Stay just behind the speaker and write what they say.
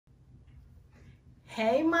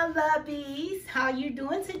Hey my lovies, how you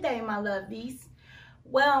doing today my lovies?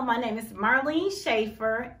 Well, my name is Marlene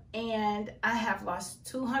Schaefer and I have lost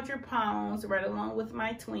 200 pounds right along with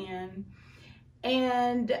my twin.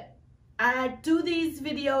 And I do these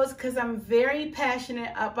videos because I'm very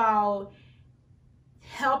passionate about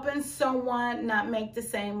helping someone not make the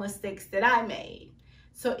same mistakes that I made.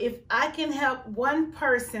 So if I can help one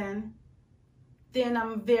person, then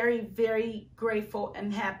I'm very, very grateful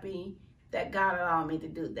and happy that God allowed me to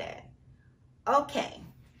do that. Okay,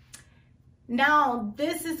 now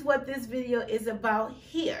this is what this video is about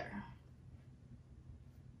here.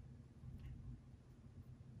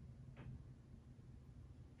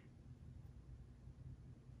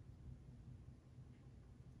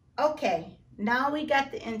 Okay, now we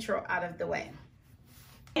got the intro out of the way.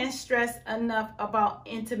 I can't stress enough about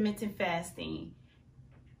intermittent fasting.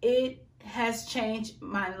 It has changed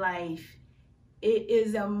my life. It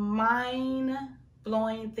is a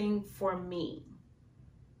mind-blowing thing for me.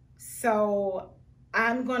 So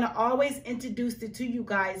I'm going to always introduce it to you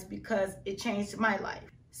guys because it changed my life.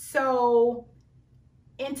 So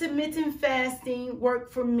intermittent fasting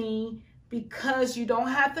worked for me because you don't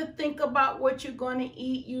have to think about what you're going to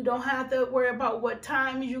eat. You don't have to worry about what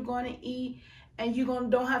time you're going to eat. And you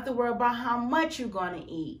don't have to worry about how much you're going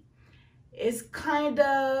to eat. It's kind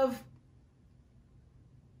of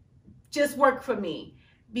just work for me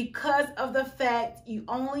because of the fact you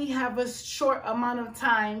only have a short amount of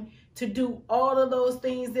time to do all of those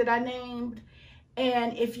things that I named.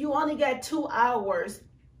 And if you only got 2 hours,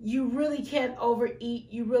 you really can't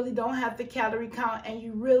overeat. You really don't have to calorie count, and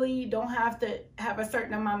you really don't have to have a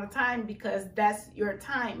certain amount of time because that's your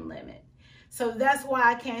time limit. So that's why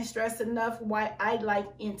I can't stress enough why I like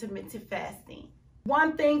intermittent fasting.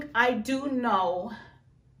 One thing I do know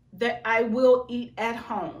that I will eat at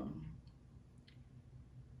home,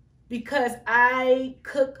 because I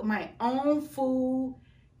cook my own food,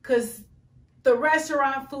 because the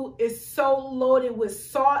restaurant food is so loaded with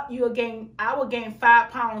salt. I will gain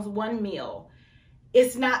 5 pounds one meal.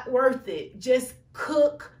 It's not worth it. Just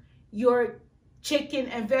cook your chicken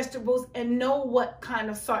and vegetables and know what kind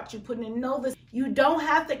of salt you put in. Know this. You don't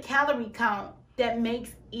have to calorie count. That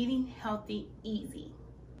makes eating healthy easy.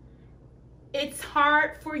 It's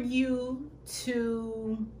hard for you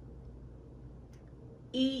to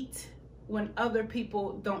eat when other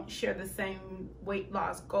people don't share the same weight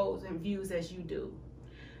loss goals and views as you do.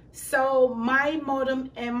 So my motto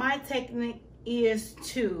and my technique is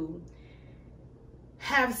to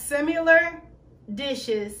have similar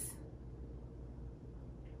dishes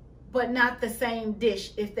but not the same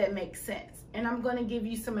dish, if that makes sense. And I'm going to give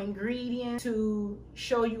you some ingredients to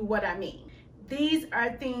show you what I mean. These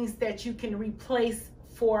are things that you can replace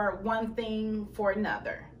for one thing for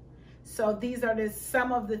another. So these are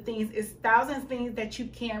some of the things. It's thousands of things that you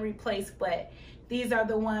can replace, but these are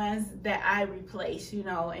the ones that I replace, you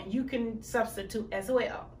know, and you can substitute as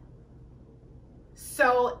well.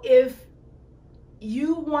 So if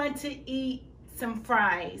you want to eat some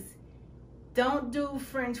fries, don't do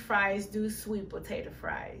French fries, do sweet potato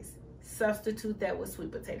fries. Substitute that with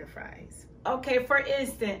sweet potato fries. Okay, for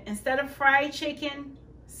instance, instead of fried chicken,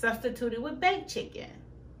 substitute it with baked chicken.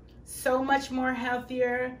 So much more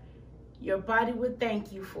healthier. Your body would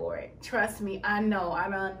thank you for it. Trust me, I know. I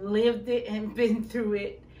done lived it and been through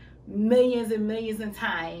it millions and millions of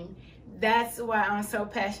times. That's why I'm so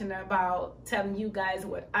passionate about telling you guys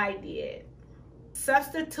what I did.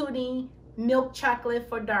 Substituting milk chocolate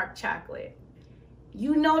for dark chocolate.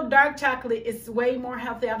 You know dark chocolate is way more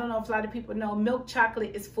healthy. I don't know if a lot of people know. Milk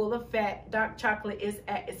chocolate is full of fat. Dark chocolate is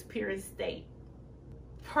at its purest state.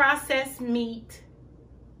 Processed meat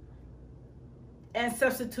and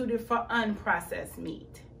substitute it for unprocessed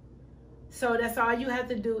meat. So that's all you have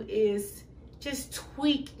to do is just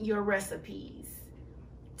tweak your recipes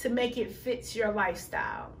to make it fit your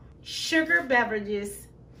lifestyle. Sugar beverages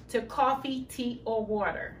to coffee, tea, or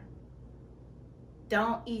water.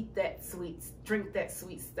 Don't eat that sweet, drink that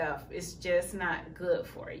sweet stuff. It's just not good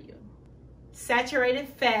for you. Saturated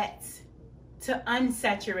fats to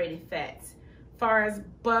unsaturated fats. As far as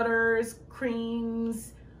butters,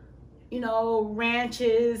 creams, you know,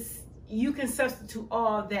 ranches, you can substitute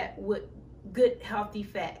all that with good healthy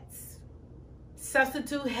fats.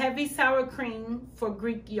 Substitute heavy sour cream for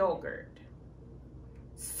Greek yogurt.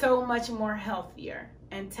 So much more healthier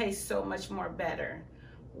and tastes so much more better.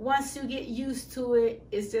 Once you get used to it,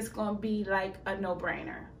 it's just gonna be like a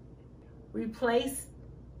no-brainer. Replace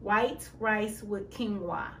white rice with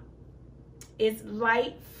quinoa. It's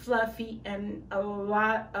light, fluffy, and a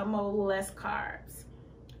lot of less carbs.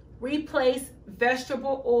 Replace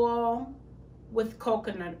vegetable oil with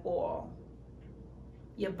coconut oil.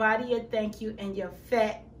 your body will thank you, and your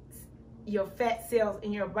fat cells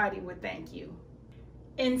in your body will thank you.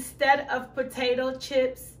 Instead of potato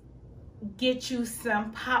chips, get you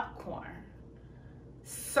some popcorn.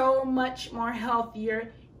 So much more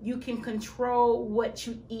healthier. You can control what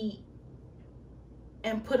you eat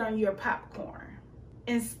and put on your popcorn.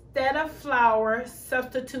 Instead of flour,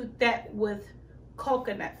 substitute that with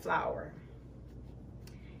coconut flour.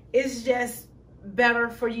 It's just better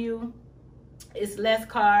for you. It's less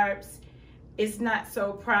carbs. It's not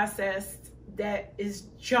so processed. That is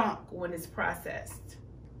junk when it's processed.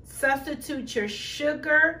 Substitute your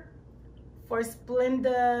sugar for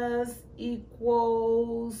Splendas,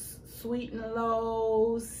 Equals, Sweet and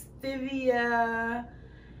Low, Stevia,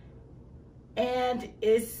 and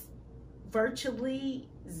it's virtually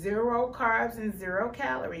 0 carbs and 0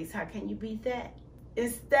 calories. How can you beat that?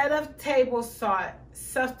 Instead of table salt,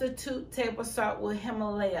 substitute table salt with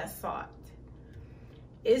Himalaya salt.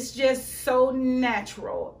 It's just so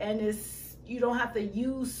natural, and you don't have to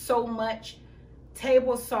use so much.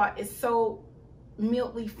 Table salt is so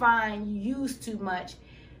milky fine, you use too much.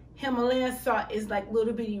 Himalayan salt is like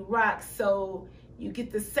little bitty rocks, so you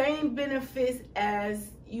get the same benefits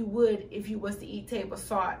as you would if you was to eat table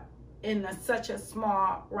salt in such a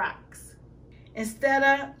small rocks. Instead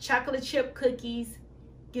of chocolate chip cookies,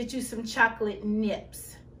 get you some chocolate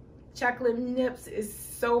nips. Chocolate nips is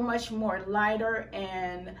so much more lighter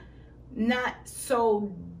and not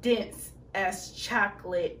so dense as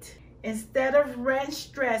chocolate. Instead of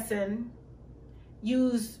ranch dressing,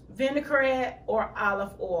 use vinaigrette or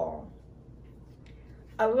olive oil.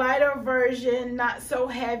 A lighter version, not so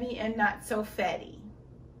heavy and not so fatty.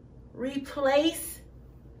 Replace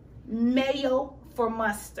mayo for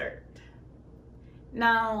mustard.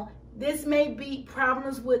 Now, this may be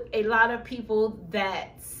problems with a lot of people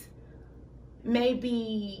that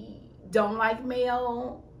maybe don't like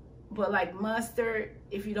mayo but like mustard.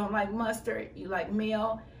 If you don't like mustard, you like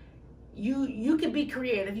mayo. You can be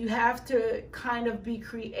creative. You have to kind of be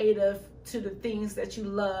creative to the things that you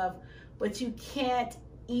love, but you can't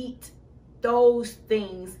eat those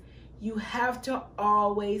things. You have to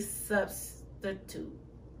always substitute.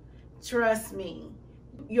 Trust me,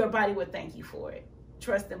 your body would thank you for it.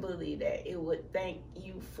 Trust and believe that it would thank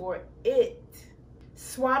you for it.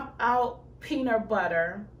 Swap out peanut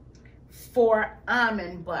butter for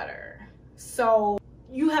almond butter. So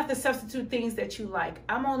you have to substitute things that you like.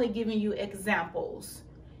 I'm only giving you examples,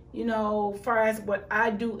 you know, far as what I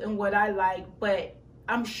do and what I like, but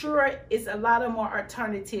I'm sure it's a lot of more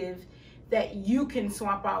alternative that you can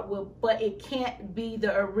swap out with, but it can't be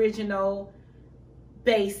the original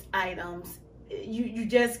base items. You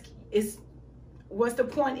just, what's the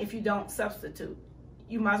point if you don't substitute?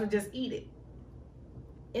 You might as well just eat it.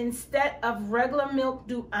 Instead of regular milk,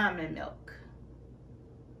 do almond milk.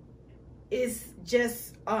 It's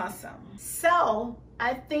just awesome. So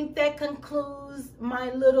I think that concludes my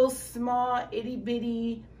little small itty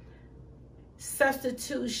bitty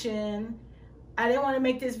substitution. I didn't want to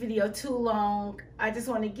make this video too long. I just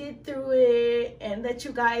want to get through it and let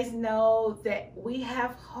you guys know that we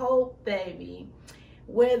have hope, baby.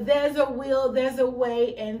 Where there's a will, there's a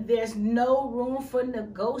way, and there's no room for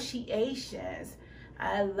negotiations.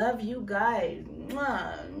 I love you guys.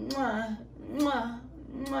 Mwah, mwah, mwah,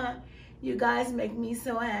 mwah. You guys make me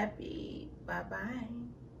so happy. Bye-bye.